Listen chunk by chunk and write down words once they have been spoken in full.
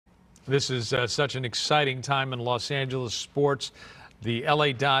This is such an exciting time in Los Angeles sports. The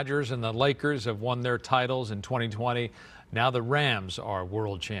LA Dodgers and the Lakers have won their titles in 2020. Now the Rams are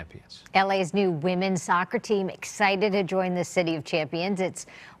world champions. LA's new women's soccer team excited to join the City of Champions. It's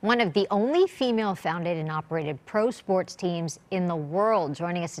one of the only female founded and operated pro sports teams in the world.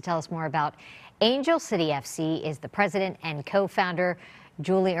 Joining us to tell us more about Angel City FC is the president and co-founder,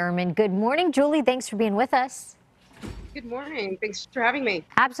 Julie Uhrman. Good morning, Julie. Thanks for being with us. Good morning. Thanks for having me.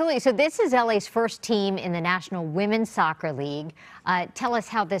 Absolutely. So this is LA's first team in the National Women's Soccer League. Tell us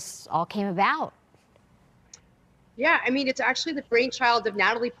how this all came about. Yeah, I mean, it's actually the brainchild of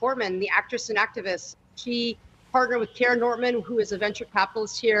Natalie Portman, the actress and activist. She partnered with Karen Uhrman, who is a venture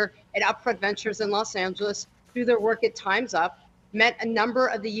capitalist here at Upfront Ventures in Los Angeles, through their work at Time's Up, met a number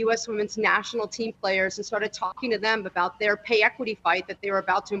of the U.S. women's national team players and started talking to them about their pay equity fight that they were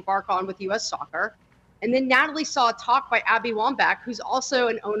about to embark on with U.S. soccer. And then Natalie saw a talk by Abby Wambach, who's also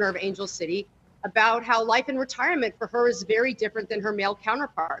an owner of Angel City, about how life in retirement for her is very different than her male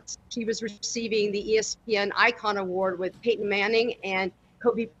counterparts. She was receiving the ESPN Icon Award with Peyton Manning and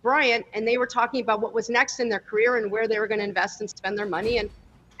Kobe Bryant, and they were talking about what was next in their career and where they were going to invest and spend their money. And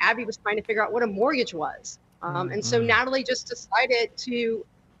Abby was trying to figure out what a mortgage was. And so Natalie just decided to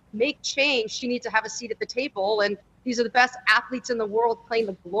make change. She needs to have a seat at the table. And these are the best athletes in the world playing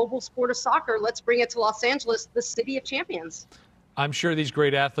the global sport of soccer. Let's bring it to Los Angeles, the City of Champions. I'm sure these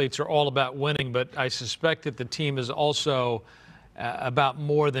great athletes are all about winning, but I suspect that the team is also about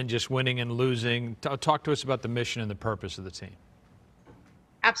more than just winning and losing. Talk to us about the mission and the purpose of the team.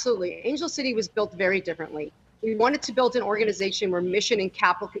 Absolutely. Angel City was built very differently. We wanted to build an organization where mission and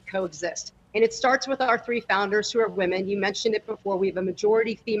capital could coexist. And it starts with our three founders who are women. You mentioned it before. We have a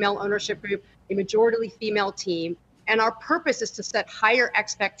majority female ownership group, a majority female team. And our purpose is to set higher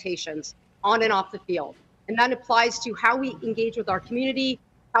expectations on and off the field. And that applies to how we engage with our community,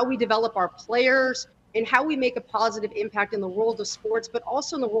 how we develop our players, and how we make a positive impact in the world of sports, but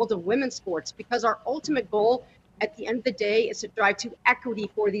also in the world of women's sports, because our ultimate goal at the end of the day is to drive to equity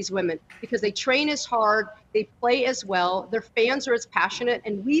for these women, because they train as hard, they play as well, their fans are as passionate,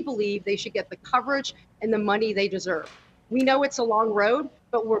 and we believe they should get the coverage and the money they deserve. We know it's a long road,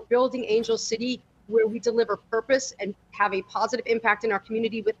 but we're building Angel City where we deliver purpose and have a positive impact in our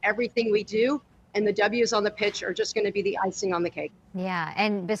community with everything we do. And the W's on the pitch are just going to be the icing on the cake. Yeah,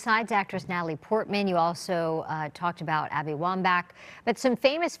 and besides actress Natalie Portman, you also talked about Abby Wambach, but some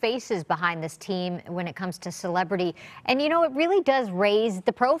famous faces behind this team when it comes to celebrity. And, you know, it really does raise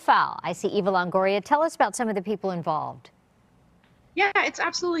the profile. I see Eva Longoria. Tell us about some of the people involved. Yeah, it's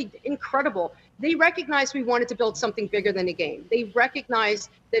absolutely incredible. They recognized we wanted to build something bigger than a game. They recognized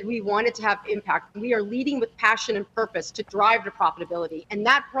that we wanted to have impact. We are leading with passion and purpose to drive to profitability. And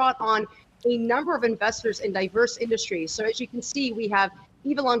that brought on a number of investors in diverse industries. So as you can see, we have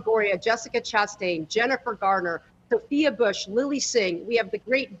Eva Longoria, Jessica Chastain, Jennifer Garner, Sophia Bush, Lily Singh. We have the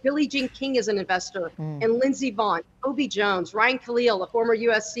great Billie Jean King as an investor, and Lindsey Vonn, Kobe Jones, Ryan Khalil, a former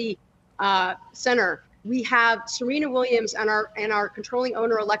USC center. We have Serena Williams and our controlling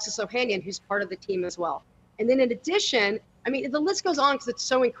owner, Alexis Ohanian, who's part of the team as well. And then in addition, I mean, the list goes on because it's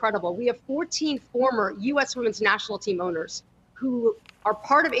so incredible. We have 14 former U.S. women's national team owners who are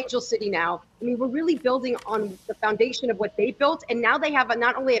part of Angel City now. I mean, we're really building on the foundation of what they built. And now they have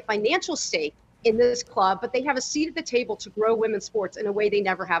not only a financial stake in this club, but they have a seat at the table to grow women's sports in a way they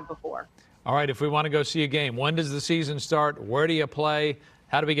never have before. All right, if we want to go see a game, when does the season start? Where do you play?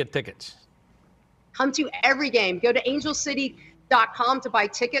 How do we get tickets? Come to every game. Go to angelcity.com to buy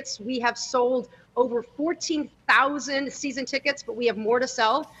tickets. We have sold over 14,000 season tickets, but we have more to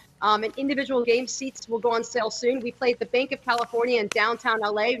sell. And individual game seats will go on sale soon. We play at the Bank of California in downtown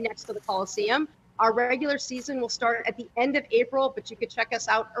LA next to the Coliseum. Our regular season will start at the end of April, but you can check us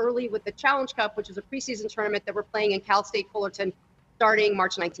out early with the Challenge Cup, which is a preseason tournament that we're playing in Cal State Fullerton starting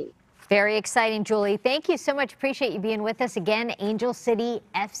March 19th. Very exciting, Julie. Thank you so much. Appreciate you being with us again. Angel City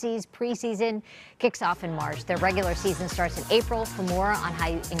FC's preseason kicks off in March. Their regular season starts in April. For more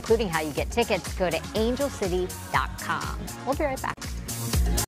on including how you get tickets, go to angelcity.com. We'll be right back.